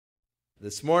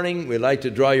This morning, we'd like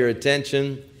to draw your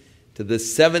attention to the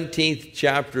 17th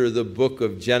chapter of the book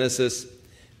of Genesis,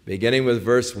 beginning with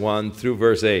verse 1 through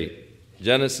verse 8.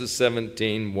 Genesis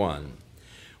 17:1.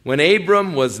 When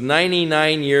Abram was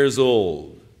 99 years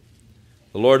old,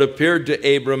 the Lord appeared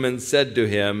to Abram and said to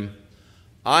him,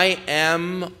 I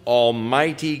am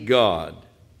Almighty God.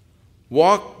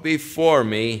 Walk before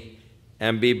me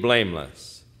and be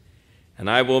blameless, and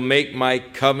I will make my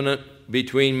covenant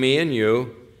between me and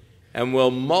you, and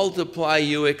will multiply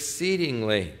you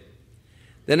exceedingly.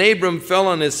 Then Abram fell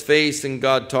on his face, and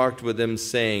God talked with him,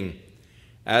 saying,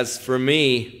 As for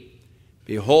me,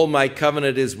 behold, my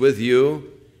covenant is with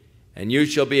you, and you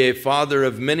shall be a father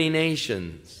of many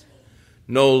nations.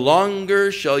 No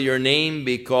longer shall your name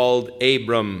be called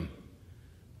Abram,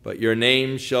 but your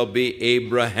name shall be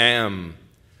Abraham,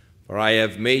 for I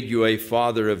have made you a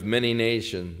father of many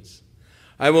nations.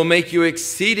 I will make you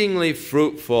exceedingly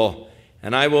fruitful,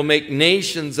 and I will make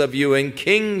nations of you, and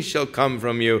kings shall come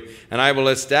from you, and I will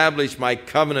establish my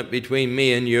covenant between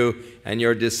me and you and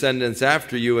your descendants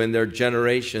after you in their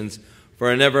generations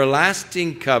for an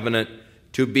everlasting covenant,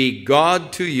 to be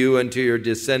God to you and to your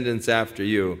descendants after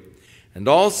you. And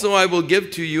also I will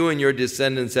give to you and your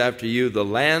descendants after you the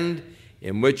land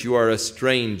in which you are a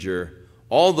stranger,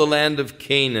 all the land of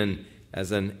Canaan,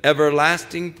 as an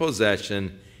everlasting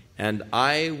possession, and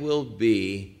I will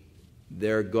be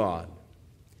their God.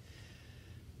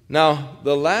 Now,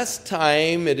 the last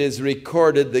time it is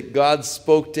recorded that God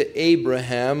spoke to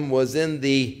Abraham was in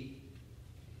the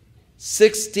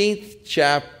 16th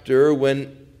chapter,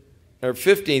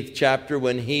 15th chapter,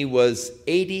 when he was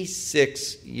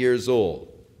 86 years old.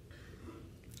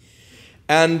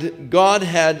 And God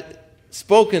had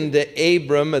spoken to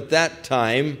Abram at that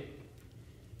time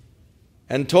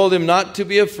and told him not to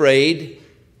be afraid,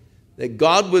 that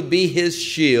God would be his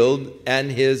shield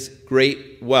and his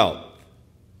great wealth.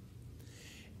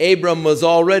 Abram was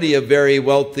already a very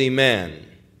wealthy man.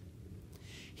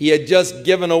 He had just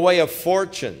given away a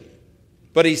fortune,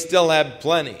 but he still had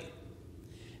plenty.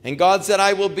 And God said,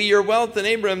 I will be your wealth. And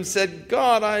Abram said,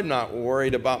 God, I'm not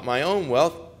worried about my own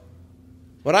wealth.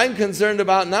 What I'm concerned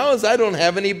about now is I don't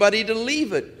have anybody to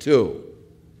leave it to.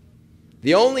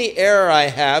 The only heir I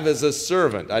have is a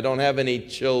servant. I don't have any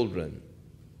children.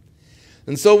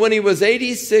 And so when he was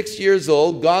 86 years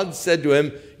old, God said to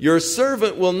him, your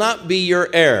servant will not be your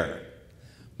heir,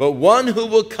 but one who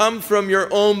will come from your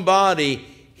own body,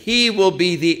 he will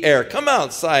be the heir. Come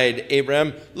outside,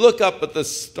 Abraham. Look up at the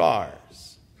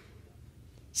stars.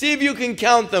 See if you can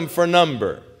count them for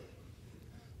number.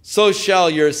 So shall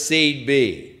your seed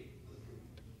be.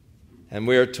 And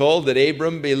we are told that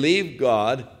Abram believed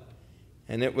God,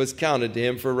 and it was counted to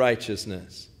him for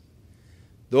righteousness.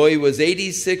 Though he was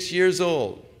 86 years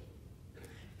old,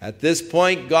 at this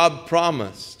point God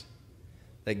promised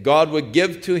that God would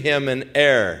give to him an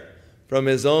heir from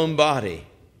his own body,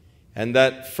 and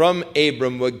that from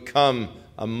Abram would come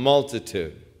a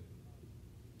multitude.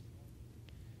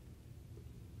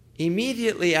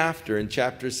 Immediately after, in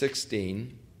chapter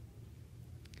 16,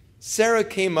 Sarah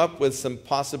came up with some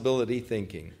possibility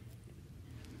thinking.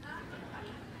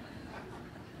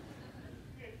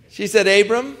 She said,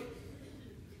 Abram,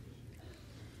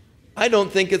 I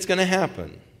don't think it's going to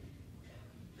happen.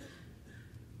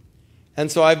 And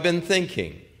so I've been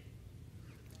thinking,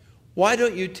 why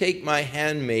don't you take my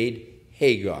handmaid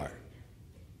Hagar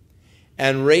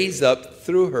and raise up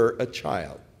through her a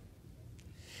child?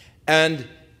 And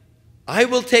I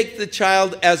will take the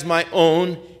child as my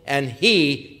own, and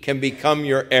he can become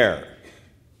your heir.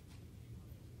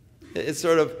 It's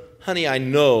sort of, honey, I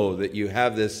know that you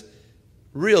have this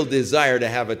real desire to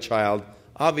have a child.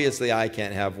 Obviously, I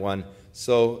can't have one,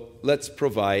 so let's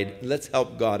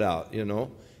help God out,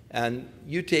 And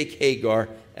you take Hagar,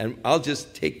 and I'll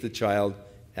just take the child,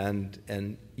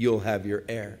 and you'll have your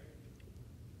heir.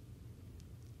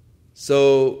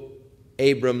 So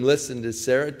Abram listened to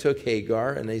Sarah, took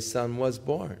Hagar, and a son was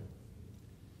born.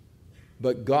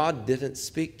 But God didn't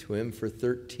speak to him for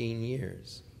 13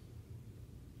 years.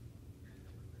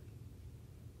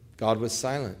 God was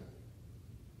silent.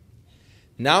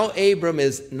 Now Abram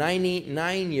is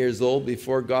 99 years old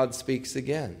before God speaks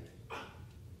again.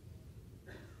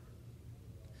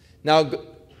 Now,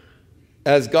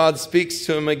 as God speaks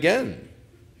to him again,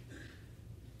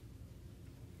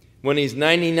 when he's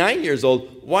 99 years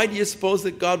old, why do you suppose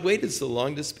that God waited so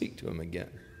long to speak to him again?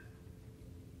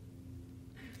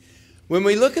 When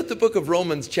we look at the book of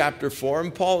Romans chapter 4,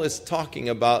 and Paul is talking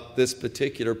about this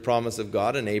particular promise of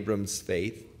God and Abram's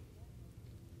faith,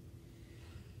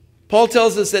 Paul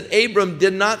tells us that Abram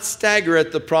did not stagger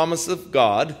at the promise of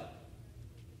God.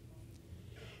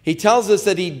 He tells us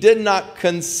that he did not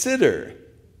consider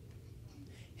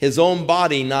his own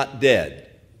body not dead,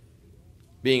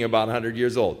 being about 100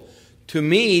 years old. To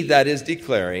me, that is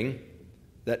declaring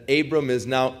that Abram is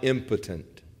now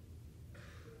impotent.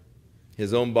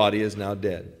 His own body is now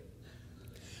dead.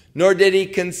 Nor did he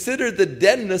consider the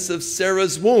deadness of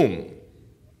Sarah's womb,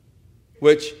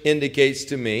 which indicates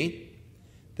to me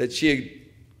that she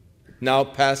had now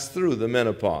passed through the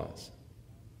menopause.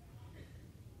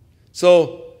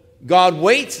 So God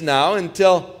waits now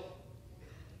until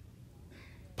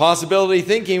possibility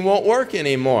thinking won't work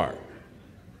anymore.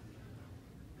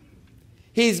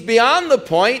 He's beyond the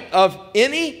point of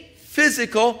any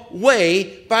physical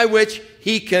way by which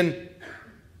he can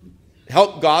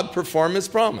help God perform his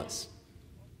promise.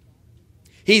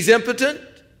 He's impotent.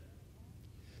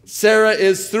 Sarah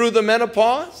is through the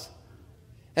menopause.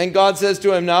 And God says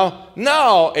to him now,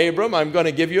 Abram, I'm going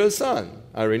to give you a son.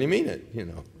 I really mean it, you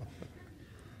know.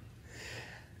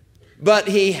 But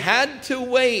he had to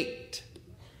wait.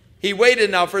 He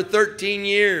waited now for 13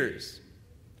 years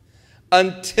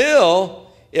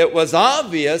until it was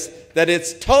obvious that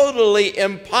it's totally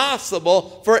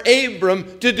impossible for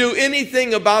Abram to do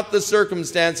anything about the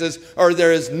circumstances, or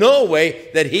there is no way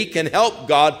that he can help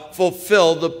God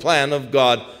fulfill the plan of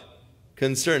God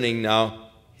concerning now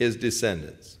his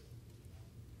descendants.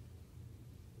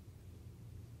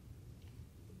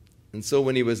 And so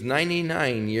when he was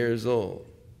 99 years old,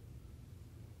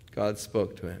 God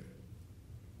spoke to him.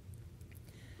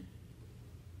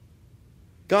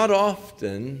 God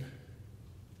often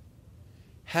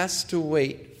has to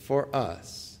wait for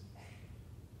us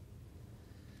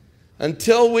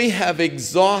until we have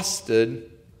exhausted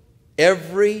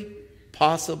every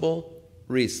possible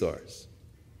resource.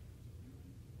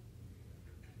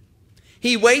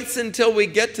 He waits until we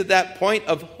get to that point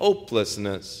of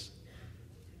hopelessness.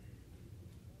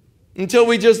 Until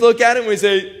we just look at it and we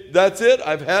say, that's it,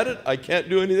 I've had it, I can't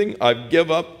do anything, I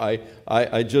give up,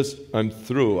 I'm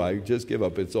through, I just give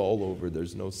up, it's all over,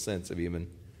 there's no sense of even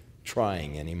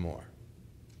trying anymore.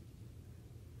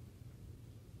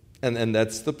 And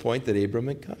that's the point that Abram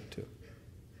had come to.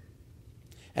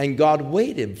 And God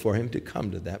waited for him to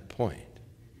come to that point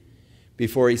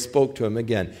before he spoke to him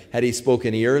again. Had he spoken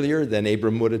any earlier, then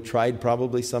Abram would have tried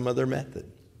probably some other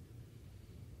method,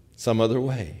 some other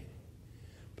way.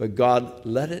 But God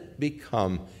let it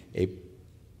become a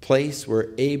place where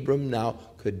Abram now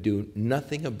could do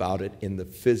nothing about it in the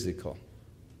physical.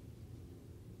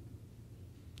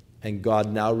 And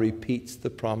God now repeats the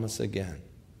promise again.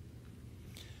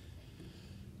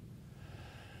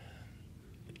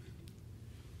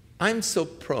 I'm so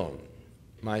prone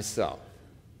myself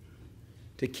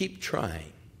to keep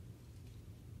trying.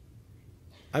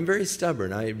 I'm very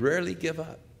stubborn. I rarely give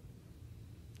up.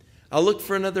 I'll look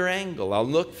for another angle. I'll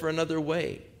look for another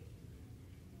way.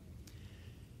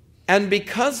 And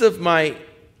because of my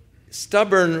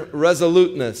stubborn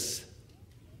resoluteness,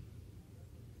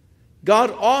 God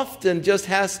often just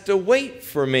has to wait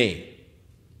for me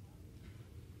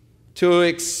to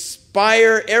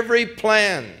expire every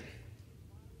plan,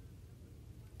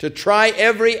 to try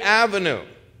every avenue,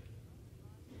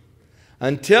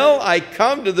 until I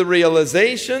come to the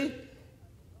realization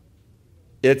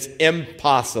it's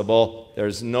impossible.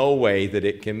 There's no way that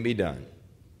it can be done.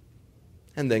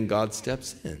 And then God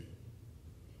steps in.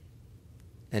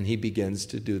 And he begins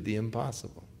to do the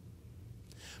impossible.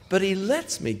 But he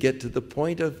lets me get to the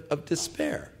point of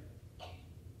despair.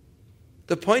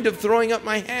 The point of throwing up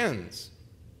my hands.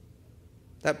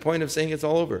 That point of saying it's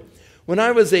all over. When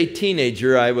I was a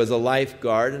teenager, I was a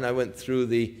lifeguard, and I went through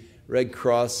the Red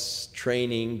Cross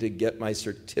training to get my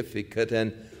certificate.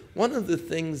 And one of the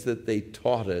things that they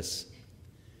taught us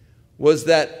was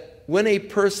that when a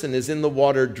person is in the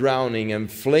water drowning and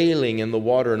flailing in the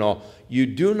water and all, you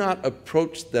do not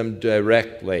approach them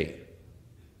directly.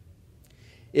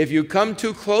 If you come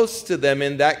too close to them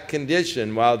in that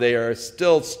condition while they are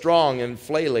still strong and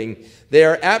flailing, they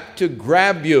are apt to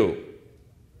grab you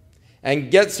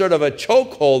and get sort of a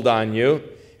chokehold on you,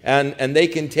 and they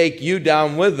can take you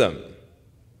down with them.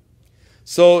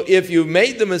 So if you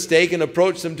made the mistake and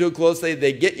approached them too closely,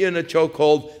 they get you in a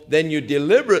chokehold, then you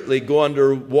deliberately go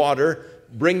underwater,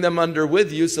 bring them under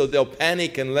with you so they'll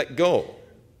panic and let go.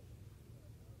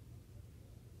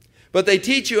 But they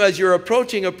teach you as you're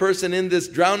approaching a person in this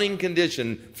drowning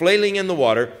condition, flailing in the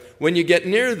water, when you get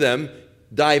near them,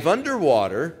 dive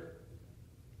underwater,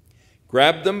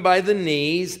 grab them by the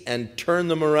knees, and turn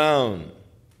them around.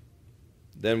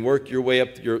 Then work your way up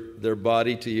their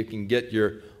body till you can get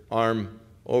your arm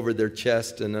over their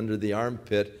chest and under the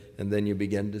armpit, and then you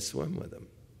begin to swim with them.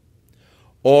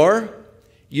 Or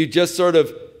you just sort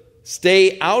of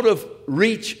stay out of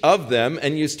reach of them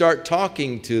and you start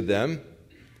talking to them,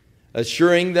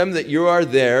 assuring them that you are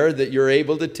there, that you're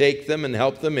able to take them and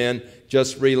help them in.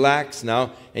 Just relax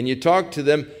now. And you talk to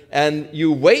them and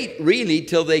you wait really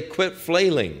till they quit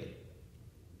flailing.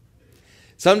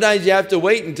 Sometimes you have to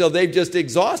wait until they've just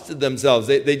exhausted themselves.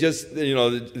 They just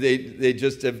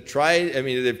have tried. I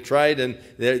mean, they've tried and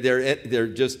they're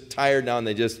just tired now and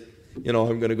they just, I'm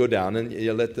going to go down. And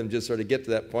you let them just sort of get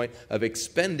to that point of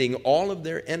expending all of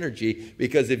their energy,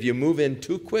 because if you move in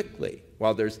too quickly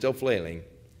while they're still flailing,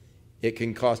 it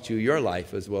can cost you your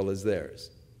life as well as theirs.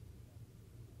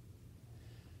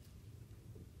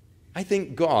 I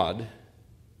think God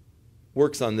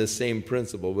works on this same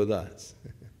principle with us.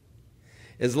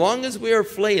 As long as we are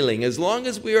flailing, as long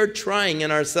as we are trying in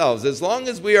ourselves, as long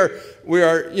as we are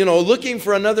looking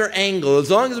for another angle, as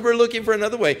long as we're looking for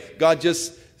another way, God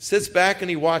just sits back and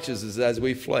he watches us as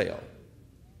we flail,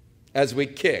 as we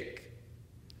kick,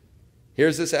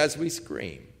 hears us as we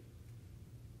scream.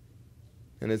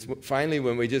 And it's finally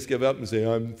when we just give up and say,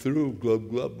 I'm through, glub,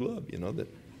 glub, glub, that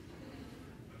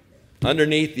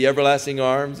underneath the everlasting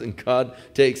arms, and God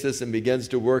takes us and begins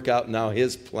to work out now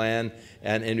his plan,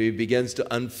 and he begins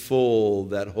to unfold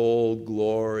that whole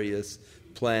glorious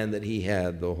plan that he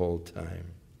had the whole time.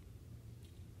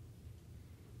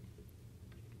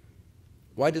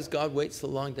 Why does God wait so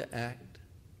long to act?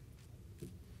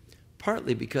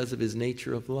 Partly because of his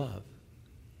nature of love.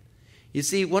 You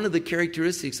see, one of the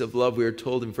characteristics of love, we are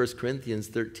told in 1 Corinthians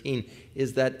 13,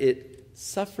 is that it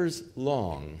suffers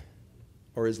long,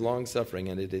 or is long-suffering,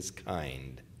 and it is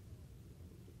kind.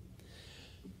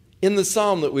 In the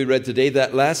psalm that we read today,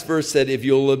 that last verse said, if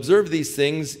you'll observe these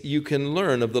things, you can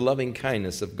learn of the loving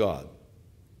kindness of God.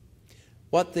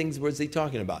 What things was he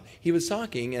talking about? He was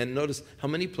talking, and notice how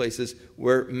many places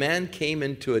where man came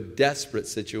into a desperate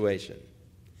situation.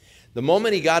 The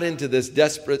moment he got into this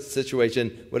desperate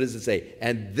situation, what does it say?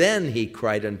 And then he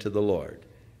cried unto the Lord.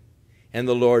 And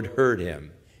the Lord heard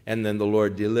him, and then the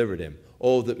Lord delivered him.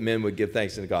 Oh, that men would give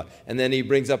thanks to God. And then he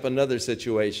brings up another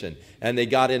situation. And they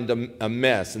got into a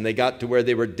mess. And they got to where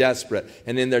they were desperate.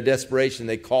 And in their desperation,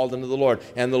 they called unto the Lord.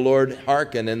 And the Lord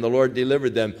hearkened, and the Lord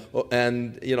delivered them.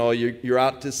 And, you're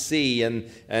out to sea,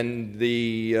 and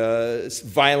the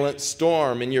violent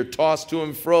storm, and you're tossed to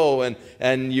and fro,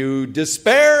 and you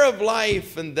despair of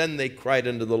life. And then they cried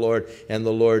unto the Lord, and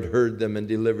the Lord heard them and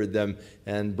delivered them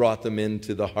and brought them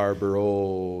into the harbor.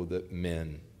 Oh, that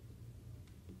men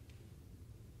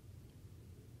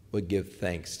would give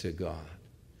thanks to God.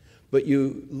 But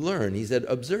you learn, he said,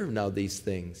 observe now these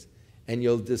things, and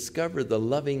you'll discover the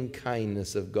loving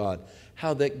kindness of God.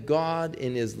 How that God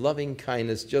in his loving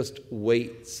kindness just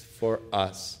waits for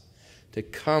us to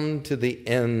come to the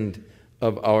end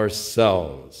of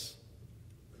ourselves.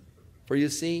 For you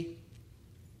see,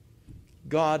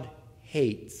 God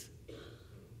hates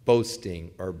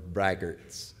boasting or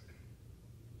braggarts.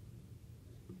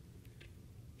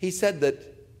 He said that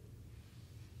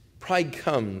pride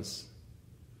comes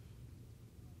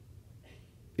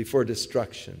before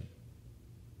destruction,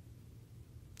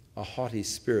 a haughty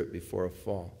spirit before a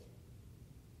fall.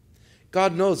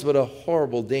 God knows what a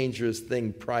horrible, dangerous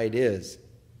thing pride is.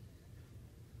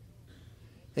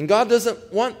 And God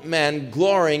doesn't want man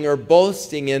glorying or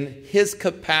boasting in his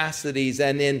capacities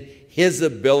and in his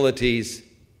abilities,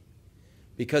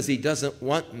 because he doesn't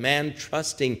want man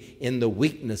trusting in the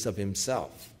weakness of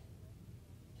himself.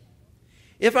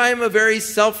 If I am a very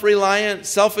self-reliant,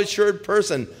 self-assured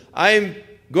person, I'm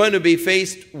going to be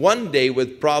faced one day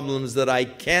with problems that I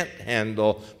can't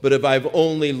handle. But if I've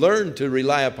only learned to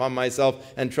rely upon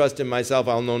myself and trust in myself,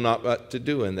 I'll know not what to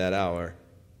do in that hour.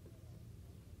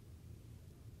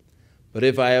 But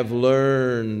if I have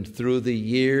learned through the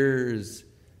years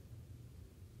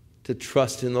to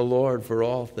trust in the Lord for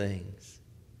all things,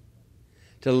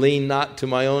 to lean not to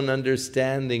my own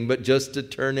understanding, but just to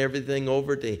turn everything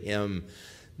over to him,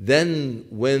 then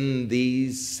when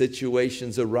these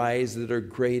situations arise that are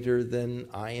greater than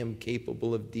I am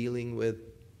capable of dealing with,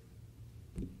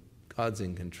 God's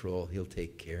in control. He'll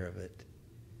take care of it.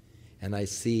 And I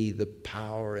see the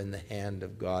power in the hand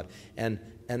of God. And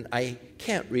I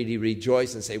can't really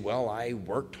rejoice and say, well, I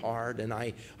worked hard and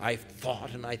I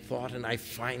thought and I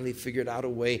finally figured out a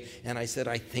way. And I said,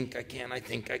 I think I can.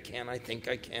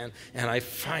 And I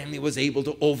finally was able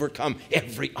to overcome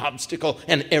every obstacle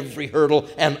and every hurdle.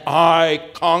 And I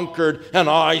conquered and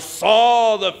I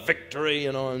saw the victory,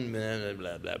 and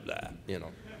blah, blah, blah,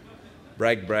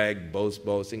 Brag, brag, boast,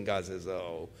 boast. And God says,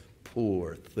 oh,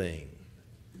 poor thing.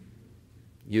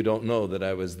 You don't know that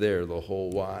I was there the whole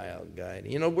while, guy.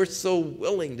 We're so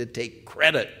willing to take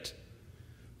credit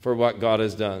for what God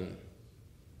has done.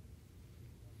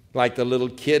 Like the little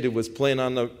kid who was playing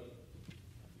on the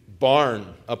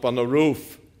barn up on the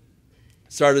roof,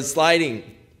 started sliding.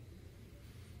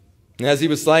 And as he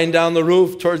was sliding down the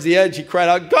roof towards the edge, he cried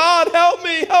out, "God, help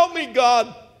me,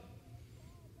 God."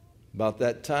 About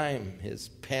that time, his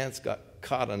pants got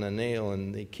caught on a nail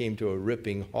and they came to a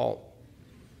ripping halt.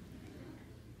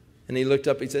 And he looked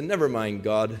up, he said, "Never mind,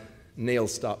 God, nail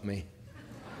stopped me."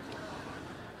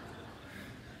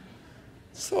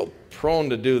 So prone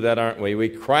to do that, aren't we? We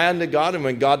cry unto God, and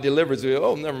when God delivers, we go,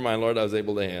 "Oh, never mind, Lord, I was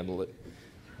able to handle it."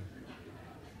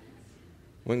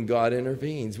 When God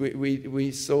intervenes,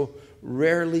 we so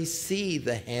rarely see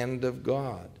the hand of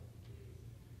God.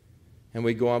 And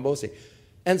we go on boasting.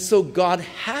 And so God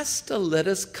has to let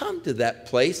us come to that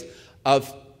place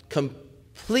of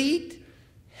complete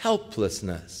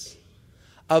helplessness,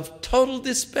 of total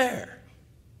despair,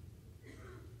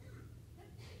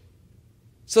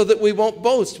 so that we won't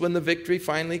boast when the victory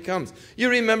finally comes. You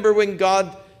remember when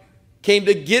God came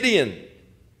to Gideon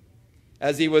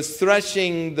as he was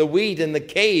threshing the wheat in the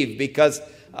cave because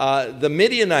the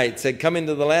Midianites had come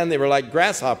into the land. They were like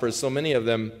grasshoppers, so many of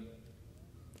them,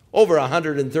 over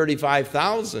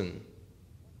 135,000.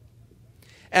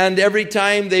 And every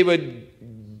time they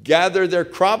would gather their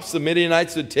crops, the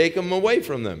Midianites would take them away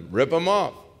from them, rip them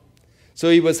off. So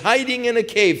he was hiding in a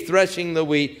cave threshing the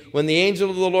wheat when the angel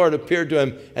of the Lord appeared to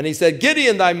him, and he said,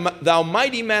 "Gideon, thou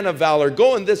mighty man of valor,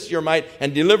 go in this your might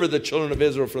and deliver the children of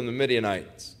Israel from the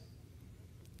Midianites."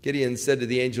 Gideon said to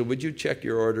the angel, "Would you check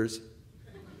your orders?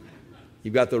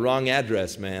 You've got the wrong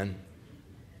address, man.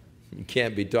 You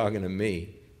can't be talking to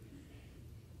me.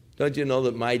 Don't you know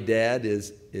that my dad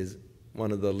is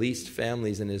one of the least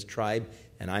families in his tribe,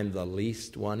 and I'm the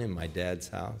least one in my dad's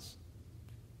house?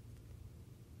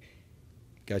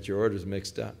 Got your orders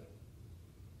mixed up."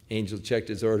 Angel checked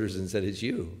his orders and said, "It's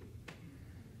you."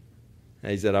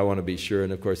 And he said, "I want to be sure."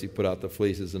 And of course he put out the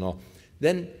fleeces and all.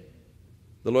 Then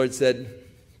the Lord said,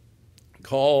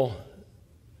 "Call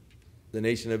the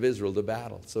nation of Israel to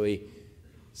battle." So he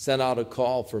sent out a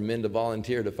call for men to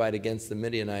volunteer to fight against the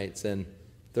Midianites, and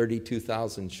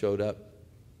 32,000 showed up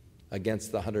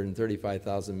against the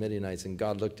 135,000 Midianites. And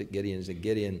God looked at Gideon and said,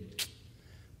 "Gideon,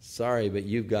 sorry, but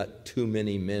you've got too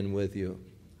many men with you."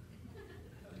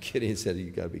 Gideon said,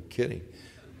 "You've got to be kidding."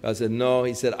 God said, "No."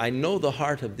 He said, "I know the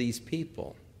heart of these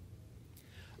people.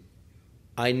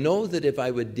 I know that if I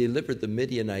would deliver the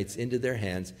Midianites into their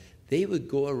hands, they would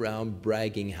go around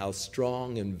bragging how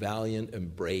strong and valiant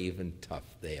and brave and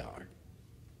tough they are.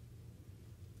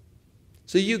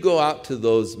 So you go out to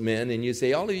those men and you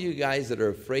say, all of you guys that are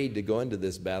afraid to go into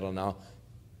this battle now,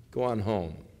 go on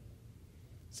home."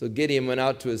 So Gideon went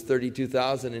out to his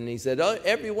 32,000 and he said, "Oh,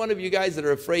 every one of you guys that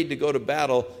are afraid to go to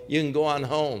battle, you can go on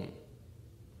home."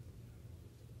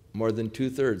 More than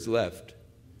 2/3 left.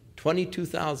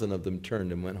 22,000 of them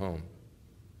turned and went home.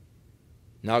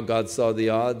 Now God saw the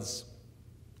odds,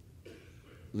 at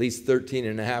least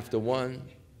 13.5 to 1.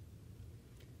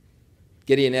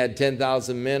 Gideon had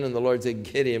 10,000 men, and the Lord said,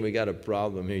 "Gideon, we got a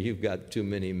problem here. You've got too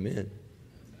many men."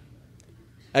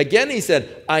 Again, he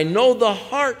said, "I know the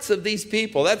hearts of these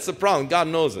people." That's the problem. God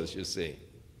knows us, you see.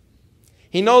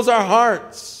 He knows our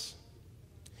hearts.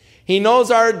 He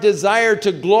knows our desire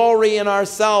to glory in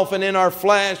ourselves and in our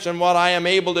flesh and what I am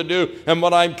able to do and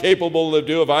what I'm capable to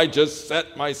do if I just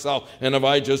set myself and if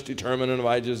I just determine and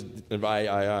if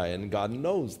I. And God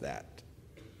knows that.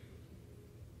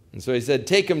 And so he said,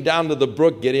 "Take him down to the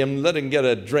brook, Gideon, let him get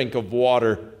a drink of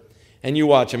water. And you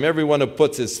watch him. Everyone who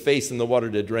puts his face in the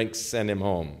water to drink, send him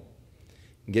home."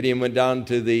 Gideon went down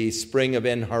to the spring of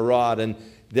En-Harod, and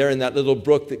there in that little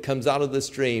brook that comes out of the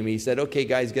stream, he said, "Okay,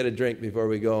 guys, get a drink before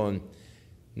we go." And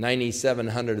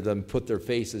 9,700 of them put their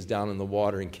faces down in the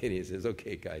water, and Gideon says,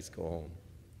 "Okay, guys, go home."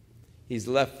 He's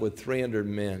left with 300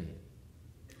 men.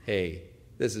 Hey,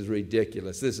 this is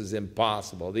ridiculous. This is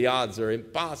impossible. The odds are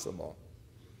impossible.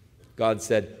 God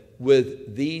said,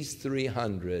 "With these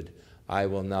 300, I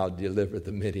will now deliver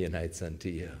the Midianites unto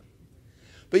you."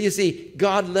 But you see,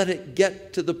 God let it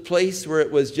get to the place where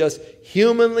it was just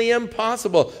humanly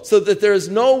impossible, so that there's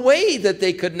no way that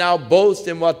they could now boast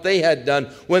in what they had done.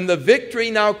 When the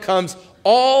victory now comes,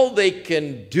 all they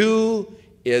can do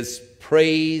is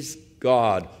praise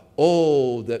God.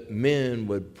 Oh, that men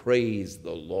would praise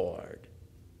the Lord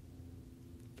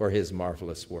for his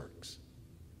marvelous works.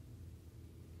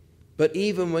 But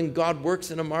even when God works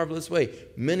in a marvelous way,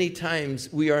 many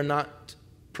times we are not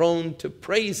prone to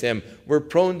praise him. We're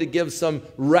prone to give some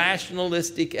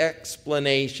rationalistic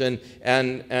explanation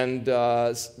and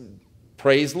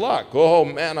praise luck. "Oh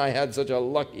man, I had such a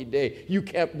lucky day. You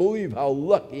can't believe how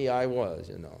lucky I was,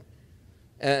 you know."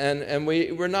 And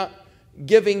we're not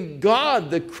giving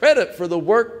God the credit for the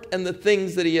work and the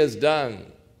things that he has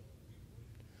done.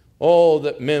 Oh,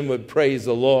 that men would praise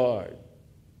the Lord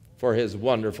for his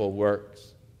wonderful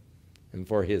works and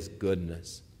for his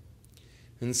goodness.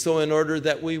 And so in order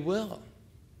that we will,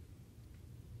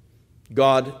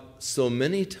 God so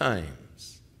many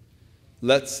times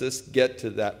lets us get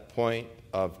to that point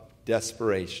of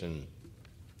desperation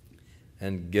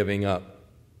and giving up.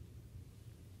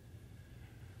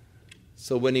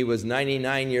 So when he was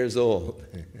 99 years old,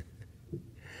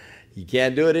 you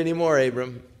can't do it anymore,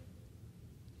 Abram.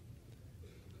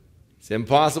 It's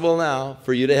impossible now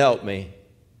for you to help me.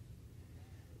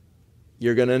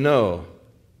 You're going to know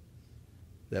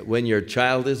that when your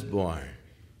child is born,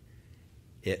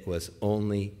 it was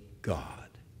only God.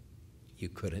 You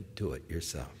couldn't do it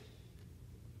yourself.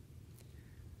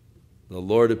 The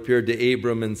Lord appeared to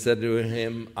Abram and said to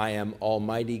him, I am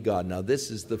Almighty God. Now this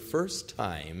is the first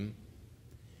time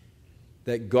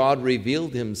that God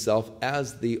revealed himself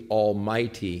as the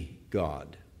Almighty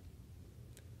God.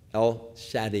 El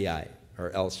Shaddai,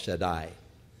 or El Shaddai.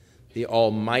 The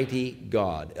Almighty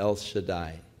God, El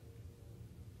Shaddai.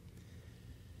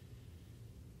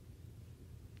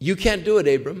 You can't do it,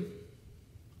 Abram.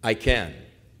 I can.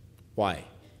 Why?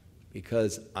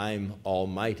 Because I'm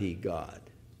Almighty God.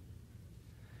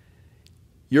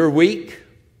 You're weak.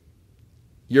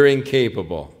 You're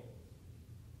incapable.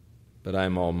 But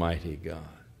I'm Almighty God.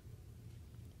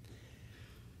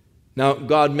 Now,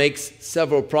 God makes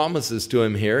several promises to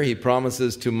him here. He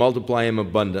promises to multiply him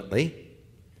abundantly,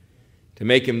 to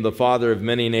make him the father of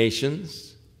many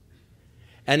nations.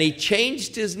 And he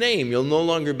changed his name. You'll no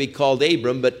longer be called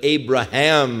Abram, but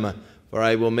Abraham, for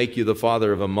I will make you the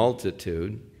father of a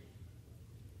multitude.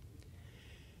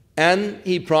 And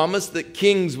he promised that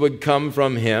kings would come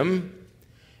from him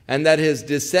and that his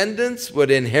descendants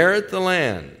would inherit the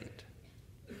land.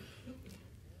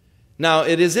 Now,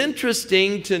 it is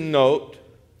interesting to note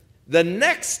the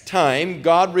next time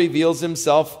God reveals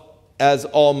himself as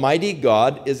Almighty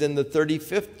God is in the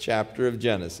 35th chapter of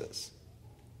Genesis.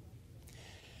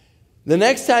 The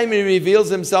next time he reveals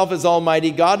himself as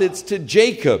Almighty God, it's to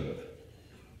Jacob.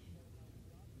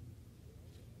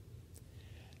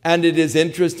 And it is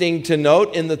interesting to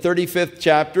note in the 35th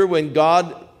chapter when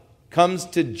God comes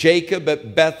to Jacob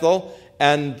at Bethel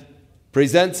and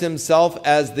presents himself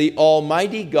as the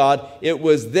Almighty God, it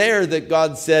was there that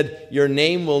God said, your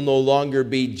name will no longer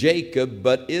be Jacob,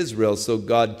 but Israel. So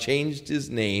God changed his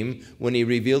name when he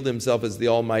revealed himself as the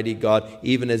Almighty God,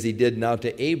 even as he did now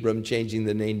to Abram, changing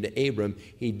the name to Abram.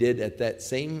 He did at that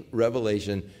same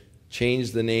revelation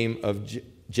change the name of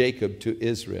Jacob to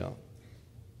Israel.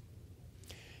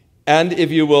 And if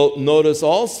you will notice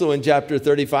also in chapter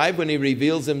 35, when he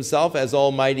reveals himself as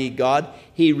Almighty God,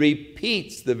 he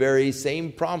repeats the very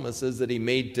same promises that he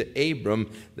made to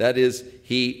Abram. That is,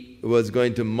 he was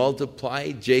going to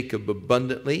multiply Jacob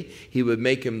abundantly. He would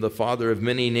make him the father of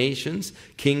many nations.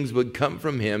 Kings would come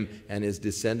from him, and his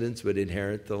descendants would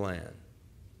inherit the land.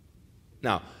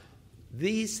 Now,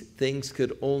 these things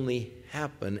could only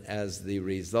happen as the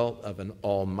result of an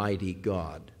Almighty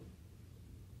God.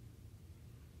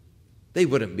 They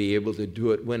wouldn't be able to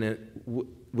do it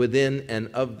within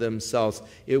and of themselves.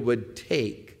 It would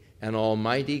take an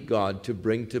Almighty God to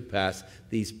bring to pass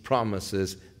these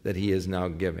promises that he is now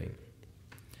giving.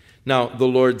 Now, the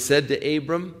Lord said to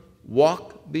Abram,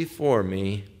 walk before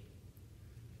me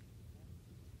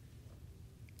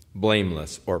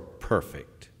blameless or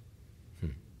perfect.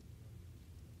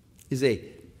 You say,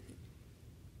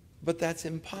 but that's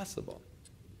impossible.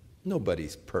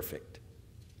 Nobody's perfect.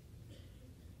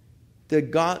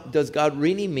 Does God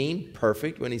really mean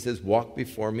perfect when he says, walk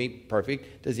before me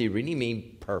perfect? Does he really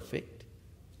mean perfect?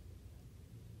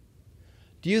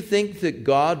 Do you think that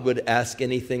God would ask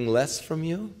anything less from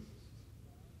you?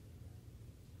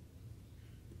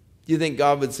 Do you think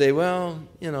God would say, well,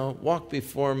 walk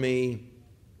before me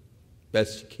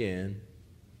best you can?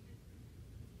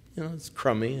 It's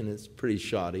crummy and it's pretty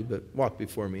shoddy, but walk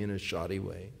before me in a shoddy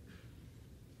way.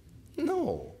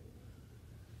 No.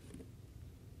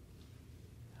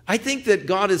 I think that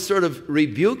God is sort of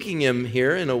rebuking him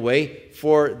here in a way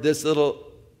for this little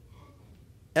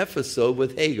episode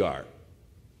with Hagar,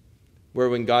 where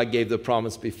when God gave the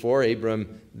promise before,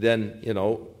 Abram then,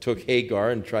 took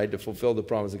Hagar and tried to fulfill the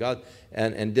promise of God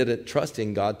and didn't trust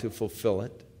in God to fulfill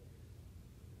it.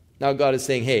 Now God is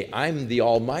saying, hey, I'm the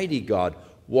Almighty God.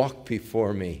 Walk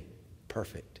before me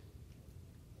perfect.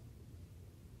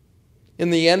 In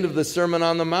the end of the Sermon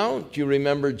on the Mount, you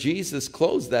remember Jesus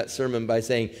closed that sermon by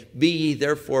saying, be ye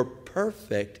therefore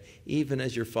perfect, even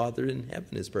as your Father in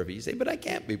heaven is perfect. You say, but I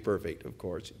can't be perfect. Of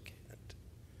course you can't.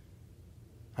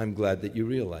 I'm glad that you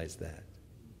realize that.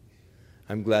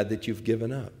 I'm glad that you've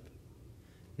given up.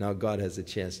 Now God has a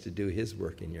chance to do his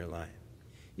work in your life.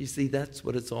 You see, that's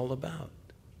what it's all about.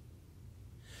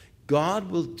 God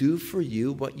will do for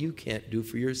you what you can't do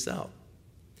for yourself.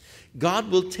 God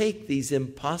will take these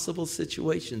impossible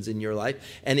situations in your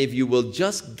life, and if you will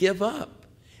just give up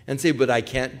and say, but I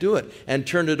can't do it, and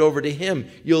turn it over to him,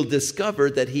 you'll discover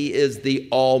that he is the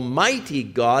Almighty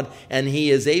God, and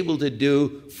he is able to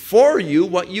do for you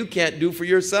what you can't do for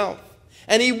yourself.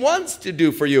 And he wants to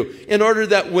do for you, in order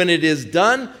that when it is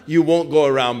done, you won't go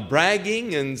around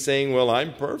bragging and saying, well,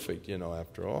 I'm perfect,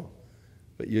 after all.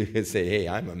 But you can say, hey,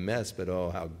 I'm a mess, but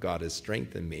oh, how God has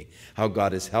strengthened me, how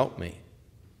God has helped me.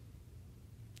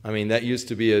 I mean, that used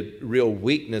to be a real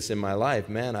weakness in my life.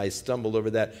 Man, I stumbled over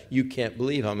that. You can't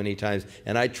believe how many times.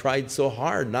 And I tried so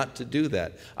hard not to do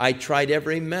that. I tried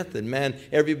every method. Man,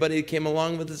 everybody came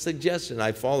along with a suggestion.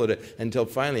 I followed it until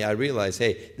finally I realized,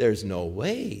 hey, there's no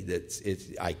way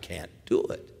that I can't do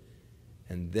it.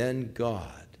 And then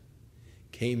God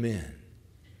came in.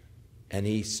 And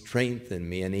he strengthened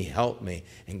me, and he helped me.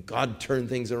 And God turned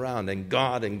things around, and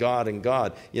God, and God, and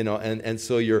God. And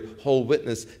so your whole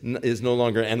witness is no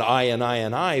longer an I, and I,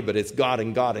 and I, but it's God,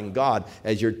 and God, and God,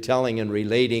 as you're telling and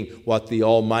relating what the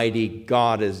Almighty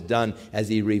God has done as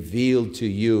he revealed to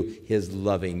you his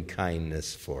loving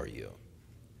kindness for you.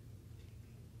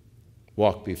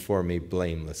 Walk before me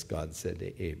blameless, God said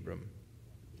to Abram.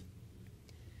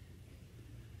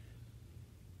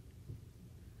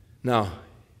 Now,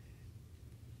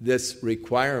 this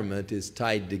requirement is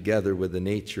tied together with the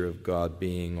nature of God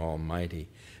being almighty.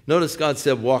 Notice God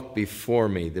said, walk before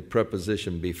me, the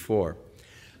preposition before.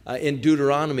 In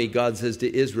Deuteronomy, God says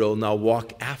to Israel, now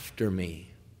walk after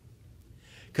me.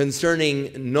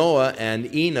 Concerning Noah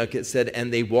and Enoch, it said,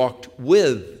 and they walked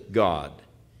with God.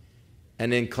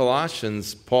 And in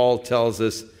Colossians, Paul tells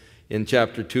us in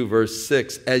chapter 2, verse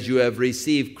 6, as you have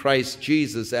received Christ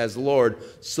Jesus as Lord,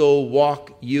 so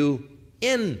walk you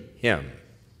in him.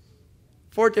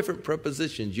 4 different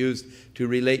prepositions used to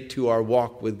relate to our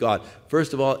walk with God.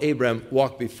 First of all, Abraham,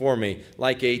 walk before me,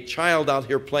 like a child out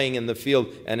here playing in the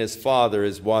field and his father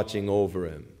is watching over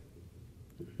him.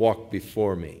 Walk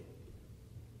before me.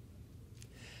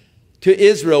 To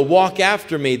Israel, walk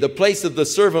after me. The place of the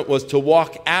servant was to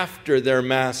walk after their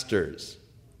masters.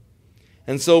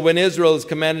 And so when Israel is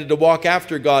commanded to walk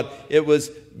after God,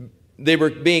 they were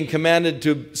being commanded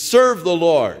to serve the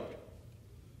Lord.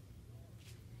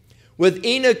 With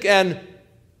Enoch and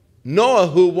Noah,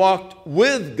 who walked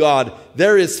with God,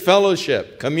 there is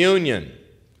fellowship, communion,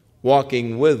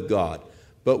 walking with God.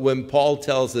 But when Paul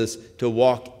tells us to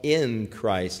walk in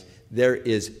Christ, there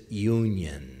is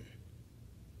union.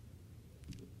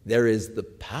 There is the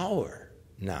power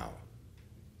now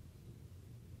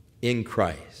in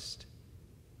Christ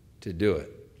to do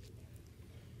it.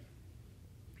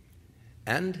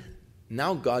 And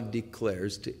now God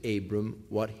declares to Abram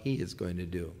what he is going to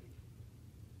do.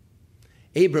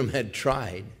 Abram had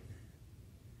tried,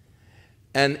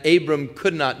 and Abram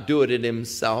could not do it in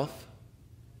himself.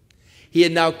 He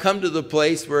had now come to the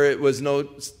place where it was no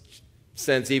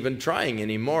sense even trying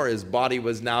anymore. His body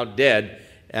was now dead,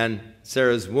 and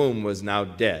Sarah's womb was now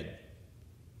dead.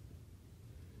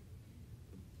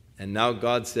 And now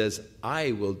God says,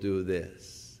 I will do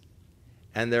this.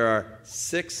 And there are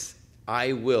 6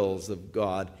 I wills of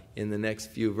God in the next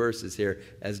few verses here,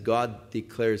 as God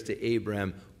declares to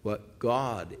Abraham what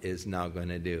God is now going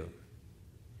to do.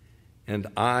 And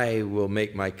I will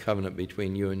make my covenant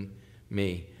between you and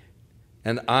me.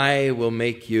 And I will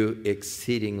make you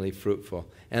exceedingly fruitful.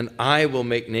 And I will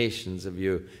make nations of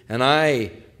you. And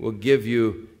I will give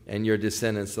you and your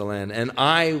descendants the land. And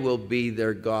I will be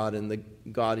their God. And the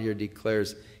God here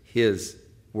declares his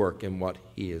work and what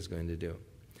he is going to do.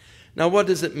 Now, what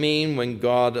does it mean when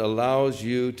God allows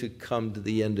you to come to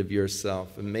the end of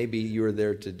yourself? And maybe you're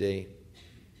there today.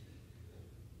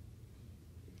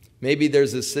 Maybe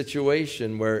there's a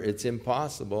situation where it's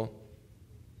impossible.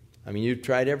 I mean, you've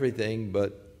tried everything,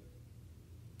 but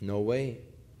no way.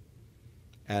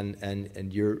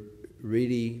 And you're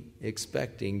really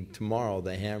expecting tomorrow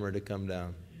the hammer to come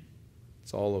down.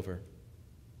 It's all over.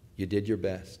 You did your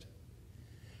best.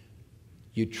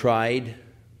 You tried.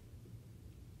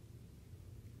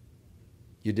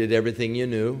 You did everything you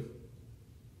knew.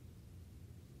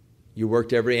 You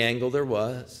worked every angle there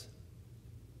was.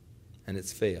 And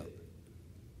it's failed.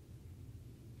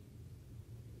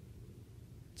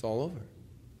 It's all over.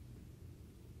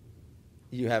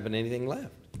 You haven't anything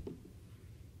left.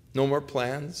 No more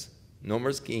plans. No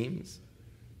more schemes.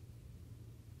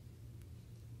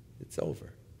 It's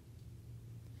over.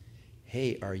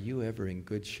 Hey, are you ever in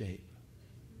good shape?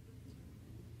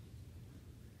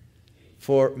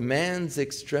 For man's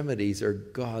extremities are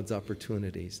God's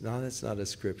opportunities. Now, that's not a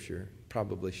scripture.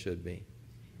 Probably should be.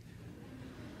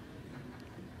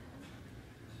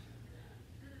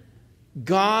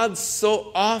 God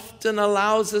so often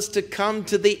allows us to come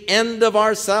to the end of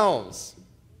ourselves.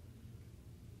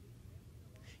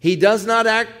 He does not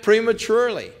act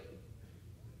prematurely.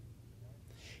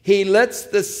 He lets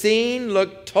the scene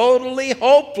look totally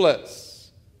hopeless.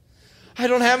 I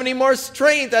don't have any more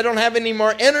strength. I don't have any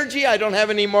more energy. I don't have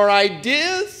any more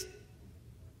ideas.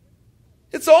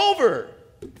 It's over.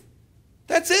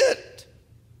 That's it.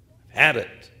 Had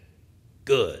it.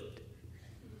 Good.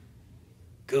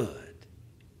 Good.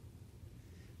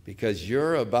 Because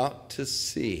you're about to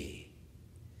see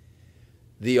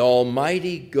the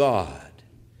Almighty God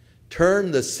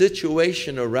turn the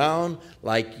situation around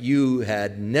like you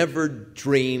had never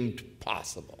dreamed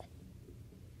possible.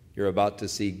 You're about to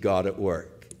see God at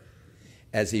work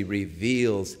as He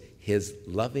reveals His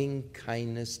loving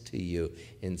kindness to you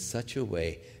in such a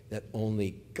way that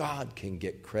only God can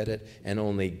get credit and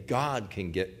only God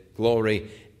can get glory.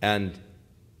 And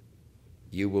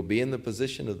you will be in the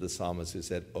position of the psalmist who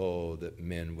said, "Oh, that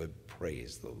men would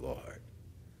praise the Lord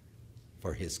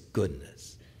for His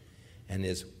goodness and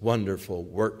His wonderful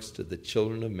works to the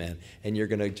children of men." And you're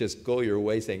going to just go your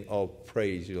way saying, "Oh,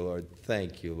 praise you, Lord.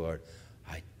 Thank you, Lord.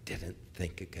 I didn't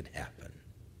think it could happen,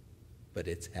 but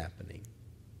it's happening."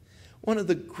 One of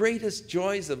the greatest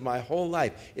joys of my whole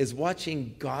life is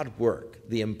watching God work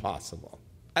the impossible.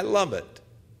 I love it.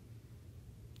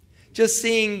 Just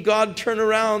seeing God turn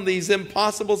around these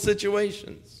impossible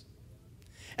situations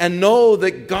and know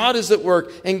that God is at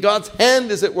work and God's hand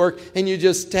is at work, and you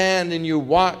just stand and you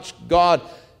watch God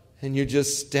and you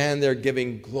just stand there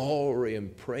giving glory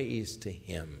and praise to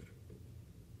Him.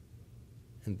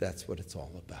 And that's what it's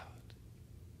all about.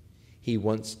 He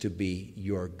wants to be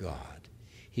your God.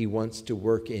 He wants to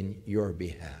work in your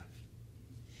behalf.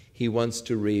 He wants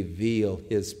to reveal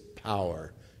His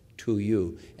power to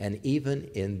you. And even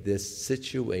in this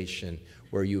situation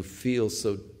where you feel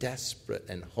so desperate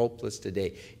and hopeless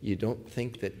today, you don't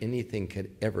think that anything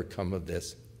could ever come of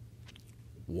this,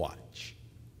 watch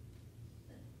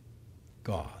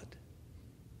God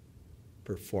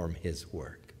perform His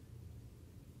work.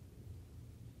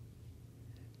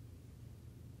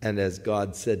 And as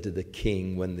God said to the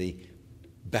king when the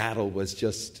battle was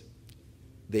just,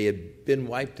 they had been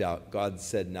wiped out, God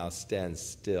said, "Now stand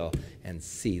still and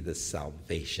see the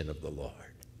salvation of the Lord.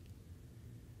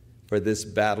 For this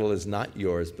battle is not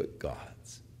yours, but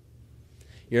God's.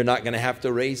 You're not going to have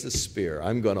to raise a spear.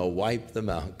 I'm going to wipe them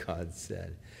out," God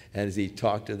said. And as He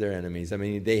talked to their enemies, I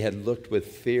mean, they had looked with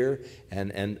fear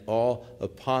and all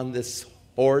upon this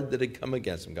horde that had come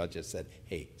against them. God just said,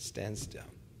 "Hey, stand still.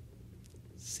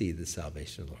 See the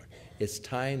salvation of the Lord." It's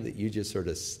time that you just sort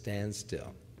of stand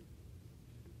still.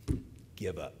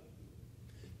 Give up.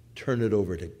 Turn it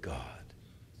over to God.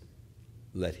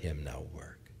 Let Him now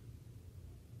work.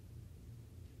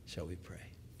 Shall we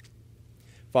pray?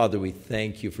 Father, we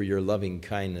thank You for Your loving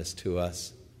kindness to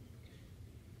us.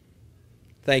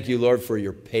 Thank You, Lord, for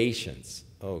Your patience.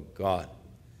 Oh, God,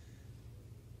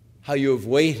 how You have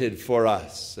waited for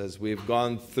us as we've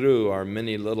gone through our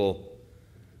many little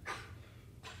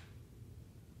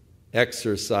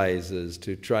exercises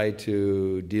to try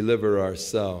to deliver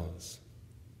ourselves.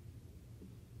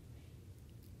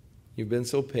 You've been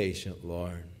so patient,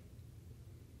 Lord,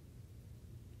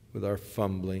 with our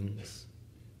fumblings,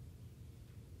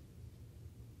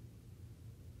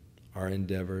 our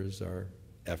endeavors, our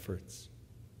efforts.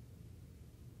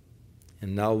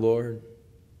 And now, Lord,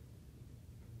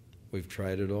 we've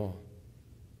tried it all.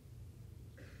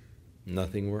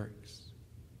 Nothing works.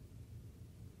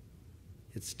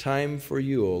 It's time for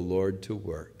You, O Lord, to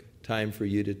work. Time for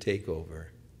You to take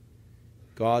over.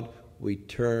 God, we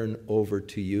turn over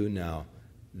to You now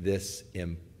this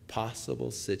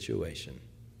impossible situation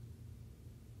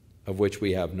of which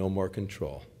we have no more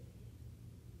control,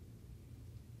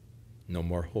 no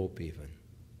more hope even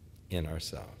in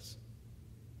ourselves.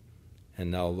 And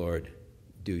now, Lord,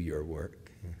 do Your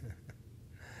work.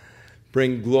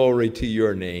 Bring glory to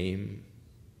Your name.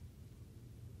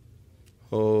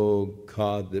 Oh,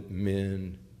 God, that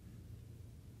men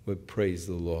would praise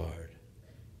the Lord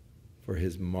for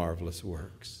His marvelous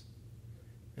works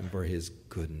and for His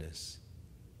goodness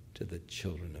to the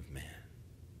children of man.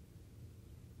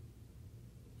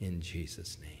 In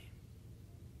Jesus' name,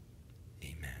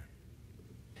 amen.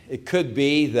 It could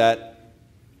be that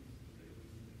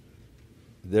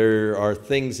there are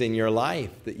things in your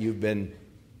life that you've been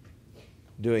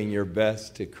doing your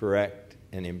best to correct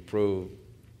and improve.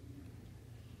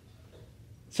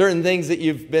 Certain things that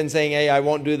you've been saying, hey, I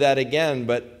won't do that again,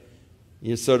 but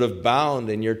you're sort of bound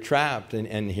and you're trapped,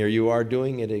 and here you are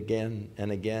doing it again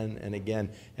and again and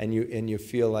again, and you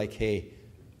feel like, hey,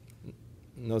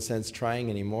 no sense trying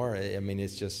anymore. I mean,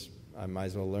 it's just, I might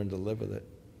as well learn to live with it.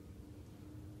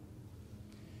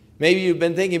 Maybe you've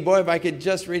been thinking, boy, if I could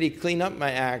just really clean up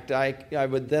my act, I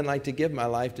would then like to give my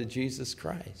life to Jesus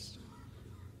Christ.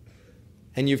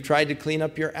 And you've tried to clean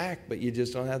up your act, but you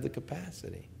just don't have the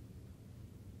capacity.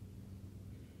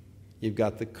 You've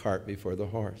got the cart before the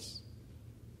horse.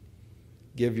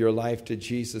 Give your life to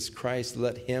Jesus Christ.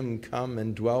 Let Him come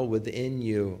and dwell within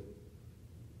you.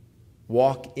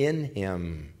 Walk in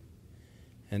Him.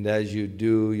 And as you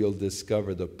do, you'll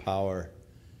discover the power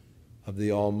of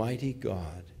the Almighty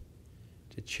God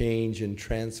to change and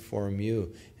transform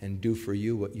you and do for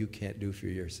you what you can't do for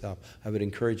yourself. I would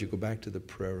encourage you to go back to the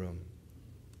prayer room.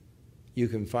 You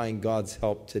can find God's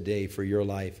help today for your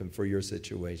life and for your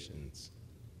situations.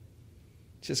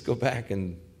 Just go back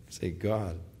and say,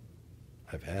 God,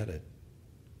 I've had it.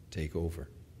 Take over.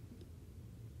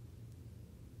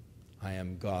 I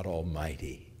am God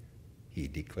Almighty, He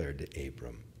declared to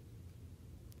Abram.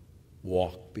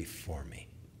 Walk before me,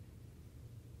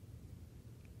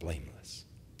 blameless.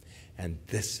 And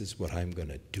this is what I'm going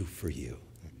to do for you.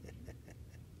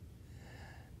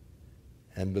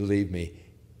 And believe me,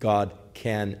 God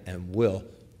can and will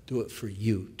do it for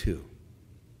you too.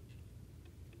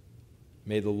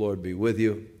 May the Lord be with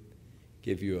you,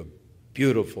 give you a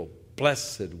beautiful,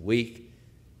 blessed week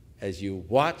as you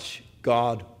watch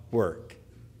God work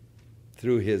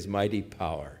through His mighty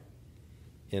power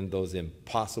in those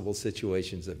impossible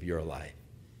situations of your life.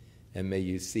 And may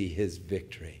you see His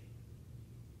victory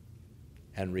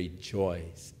and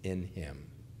rejoice in Him.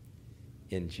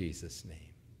 In Jesus' name.